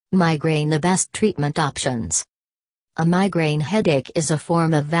Migraine: the best treatment options. A migraine headache is a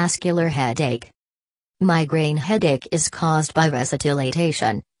form of vascular headache. Migraine headache is caused by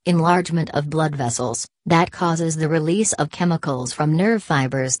vasodilatation, enlargement of blood vessels, that causes the release of chemicals from nerve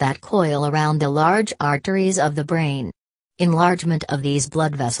fibers that coil around the large arteries of the brain. Enlargement of these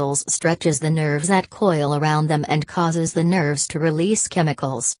blood vessels stretches the nerves that coil around them and causes the nerves to release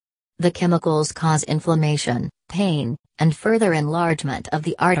chemicals. The chemicals cause inflammation, pain, and further enlargement of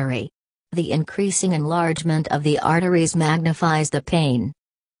the artery. The increasing enlargement of the arteries magnifies the pain.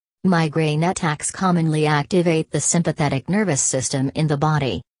 Migraine attacks commonly activate the sympathetic nervous system in the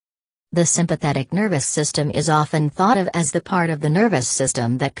body. The sympathetic nervous system is often thought of as the part of the nervous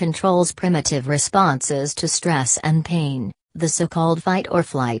system that controls primitive responses to stress and pain, the so-called fight or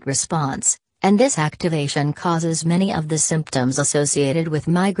flight response, and this activation causes many of the symptoms associated with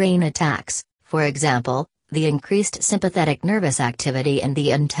migraine attacks. For example, the increased sympathetic nervous activity in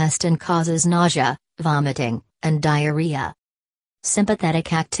the intestine causes nausea, vomiting, and diarrhea.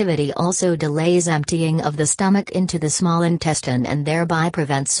 Sympathetic activity also delays emptying of the stomach into the small intestine and thereby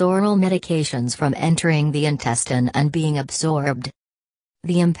prevents oral medications from entering the intestine and being absorbed.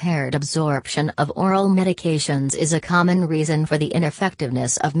 The impaired absorption of oral medications is a common reason for the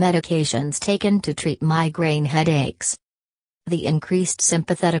ineffectiveness of medications taken to treat migraine headaches. The increased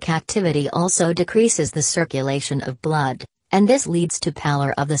sympathetic activity also decreases the circulation of blood, and this leads to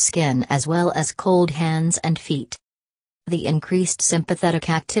pallor of the skin as well as cold hands and feet. The increased sympathetic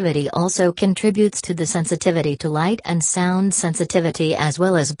activity also contributes to the sensitivity to light and sound sensitivity as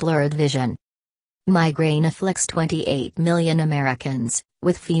well as blurred vision. Migraine afflicts 28 million Americans,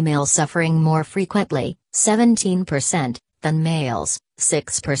 with females suffering more frequently, 17%, than males,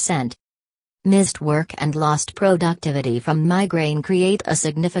 6%. Missed work and lost productivity from migraine create a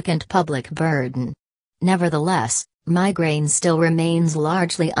significant public burden. Nevertheless, migraine still remains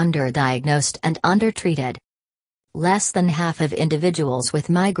largely underdiagnosed and undertreated. Less than half of individuals with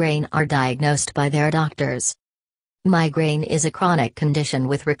migraine are diagnosed by their doctors. Migraine is a chronic condition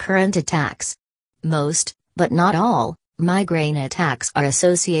with recurrent attacks. Most, but not all, migraine attacks are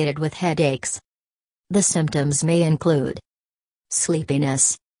associated with headaches. The symptoms may include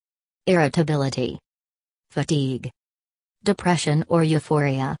sleepiness, irritability, fatigue, depression or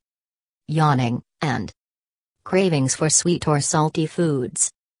euphoria, yawning, and cravings for sweet or salty foods.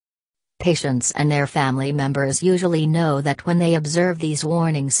 Patients and their family members usually know that when they observe these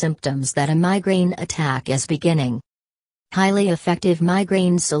warning symptoms that a migraine attack is beginning. Highly effective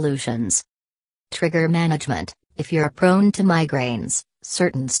migraine solutions. Trigger management: if you're prone to migraines,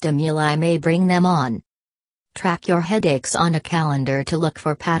 certain stimuli may bring them on. Track your headaches on a calendar to look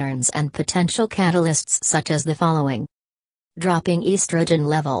for patterns and potential catalysts such as the following. Dropping estrogen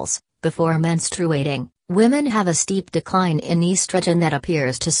levels: before menstruating, women have a steep decline in estrogen that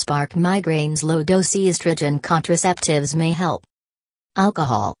appears to spark migraines. Low-dose estrogen contraceptives may help.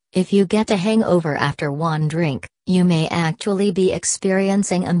 Alcohol: if you get a hangover after one drink, you may actually be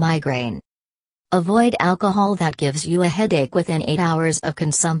experiencing a migraine. Avoid alcohol that gives you a headache within 8 hours of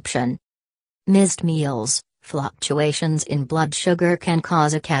consumption. Missed meals: fluctuations in blood sugar can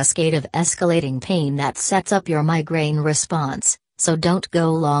cause a cascade of escalating pain that sets up your migraine response, so don't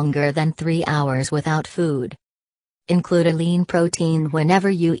go longer than 3 hours without food. Include a lean protein whenever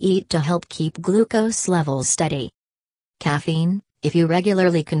you eat to help keep glucose levels steady. Caffeine: if you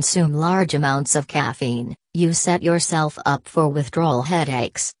regularly consume large amounts of caffeine, you set yourself up for withdrawal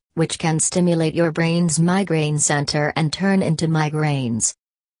headaches, which can stimulate your brain's migraine center and turn into migraines.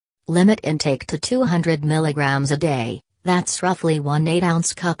 Limit intake to 200 milligrams a day, that's roughly 1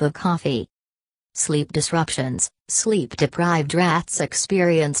 8-ounce cup of coffee. Sleep disruptions: sleep-deprived rats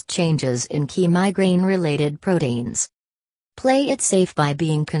experienced changes in key migraine-related proteins. Play it safe by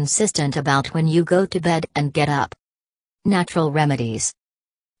being consistent about when you go to bed and get up. Natural remedies.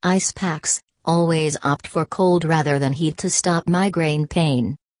 Ice packs: always opt for cold rather than heat to stop migraine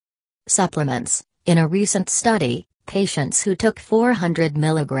pain. Supplements: in a recent study, patients who took 400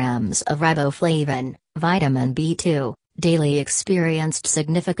 milligrams of riboflavin, vitamin B2, daily experienced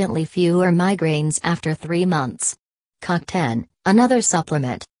significantly fewer migraines after 3 months. CoQ10, another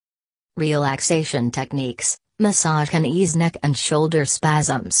supplement. Relaxation techniques: massage can ease neck and shoulder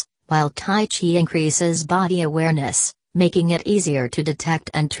spasms, while Tai Chi increases body awareness, making it easier to detect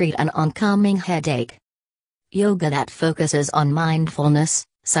and treat an oncoming headache. Yoga that focuses on mindfulness,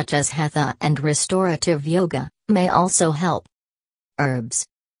 such as hatha and restorative yoga, may also help. Herbs.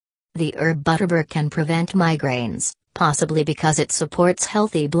 The herb butterbur can prevent migraines, possibly because it supports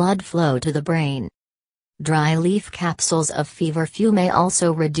healthy blood flow to the brain. Dry leaf capsules of feverfew may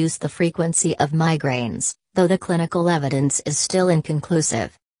also reduce the frequency of migraines, though the clinical evidence is still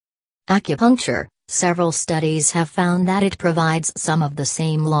inconclusive. Acupuncture. Several studies have found that it provides some of the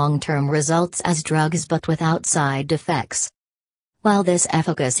same long-term results as drugs but without side effects. While this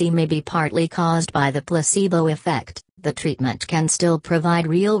efficacy may be partly caused by the placebo effect, the treatment can still provide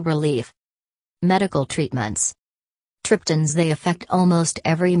real relief. Medical treatments. Triptans. They affect almost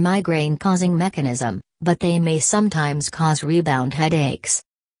every migraine-causing mechanism, but they may sometimes cause rebound headaches.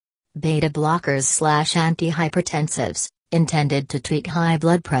 Beta blockers/antihypertensives, intended to treat high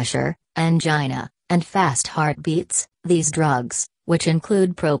blood pressure, angina, and fast heartbeats. These drugs, which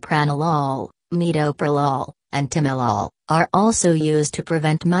include propranolol, metoprolol, and timolol, are also used to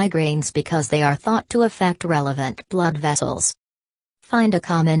prevent migraines because they are thought to affect relevant blood vessels. Find a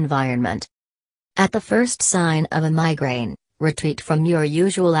calm environment. At the first sign of a migraine, retreat from your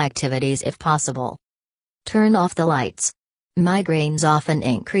usual activities if possible. Turn off the lights. Migraines often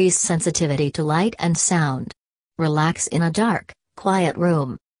increase sensitivity to light and sound. Relax in a dark, quiet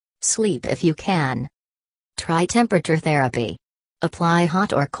room. Sleep if you can. Try temperature therapy. Apply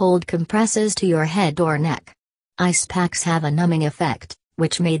hot or cold compresses to your head or neck. Ice packs have a numbing effect,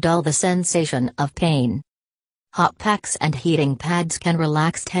 which may dull the sensation of pain. Hot packs and heating pads can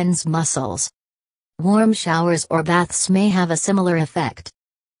relax tense muscles. Warm showers or baths may have a similar effect.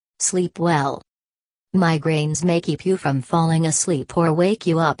 Sleep well. Migraines may keep you from falling asleep or wake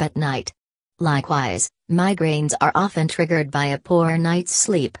you up at night. Likewise, migraines are often triggered by a poor night's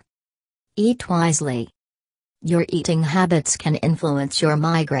sleep. Eat wisely. Your eating habits can influence your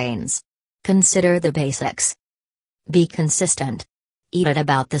migraines. Consider the basics. Be consistent. Eat at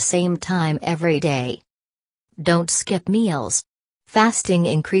about the same time every day. Don't skip meals. Fasting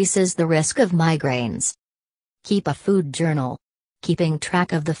increases the risk of migraines. Keep a food journal. Keeping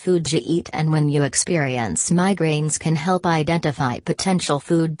track of the foods you eat and when you experience migraines can help identify potential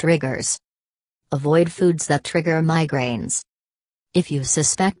food triggers. Avoid foods that trigger migraines. If you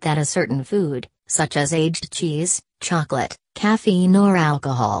suspect that a certain food, such as aged cheese, chocolate, caffeine or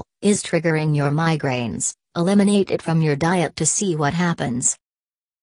alcohol, is triggering your migraines, eliminate it from your diet to see what happens.